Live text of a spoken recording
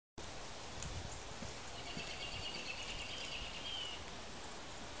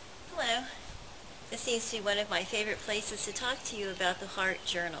seems to be one of my favorite places to talk to you about the Heart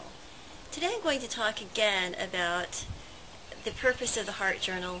Journal. Today I'm going to talk again about the purpose of the Heart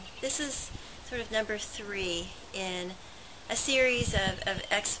Journal. This is sort of number 3 in a series of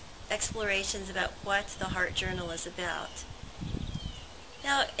explorations about what the Heart Journal is about.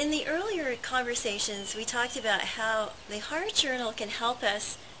 Now, in the earlier conversations, we talked about how the Heart Journal can help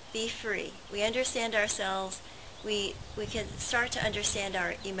us be free. We understand ourselves. We can start to understand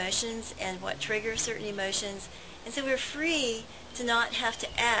our emotions and what triggers certain emotions. And so we're free to not have to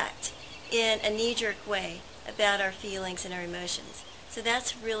act in a knee-jerk way about our feelings and our emotions. So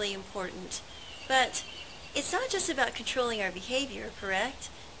that's really important. But it's not just about controlling our behavior,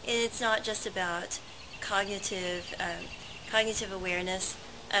 correct? And it's not just about cognitive awareness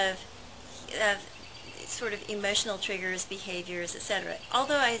of sort of emotional triggers, behaviors, etc.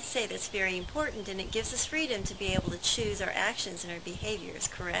 Although I say that's very important and it gives us freedom to be able to choose our actions and our behaviors,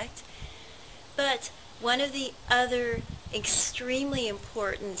 correct? But one of the other extremely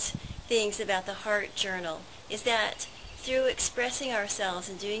important things about the Heart Journal is that through expressing ourselves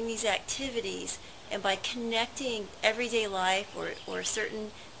and doing these activities and by connecting everyday life or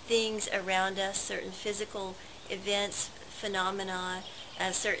certain things around us, certain physical events, phenomena,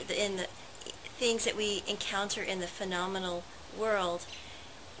 in the things that we encounter in the phenomenal world,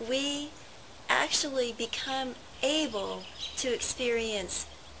 we actually become able to experience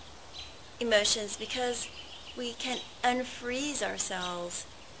emotions because we can unfreeze ourselves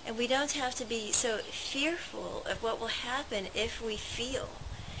and we don't have to be so fearful of what will happen if we feel.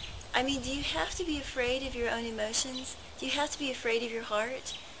 I mean, do you have to be afraid of your own emotions? Do you have to be afraid of your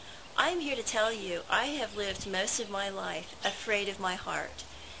heart? I'm here to tell you, I have lived most of my life afraid of my heart.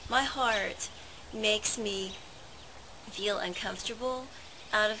 My heart makes me feel uncomfortable,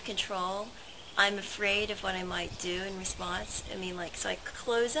 out of control. I'm afraid of what I might do in response. So I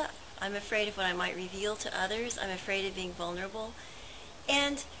close up. I'm afraid of what I might reveal to others. I'm afraid of being vulnerable.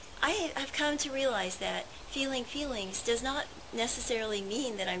 And I've come to realize that feeling feelings does not necessarily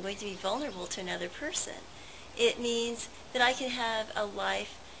mean that I'm going to be vulnerable to another person. It means that I can have a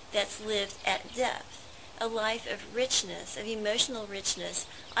life that's lived at depth, a life of richness, of emotional richness.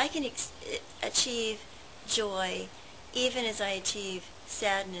 I can achieve joy even as I achieve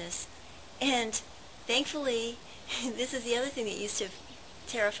sadness. And thankfully, this is the other thing that used to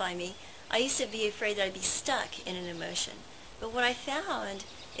terrify me. I used to be afraid that I'd be stuck in an emotion. But what I found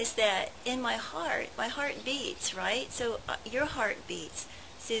is that in my heart beats, right? So your heart beats.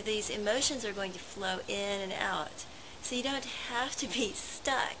 So these emotions are going to flow in and out. So you don't have to be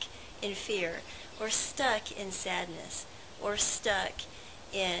stuck in fear or stuck in sadness or stuck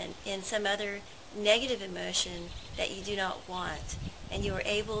in some other negative emotion that you do not want. And you are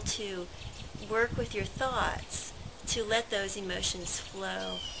able to work with your thoughts to let those emotions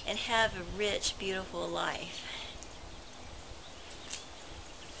flow and have a rich, beautiful life.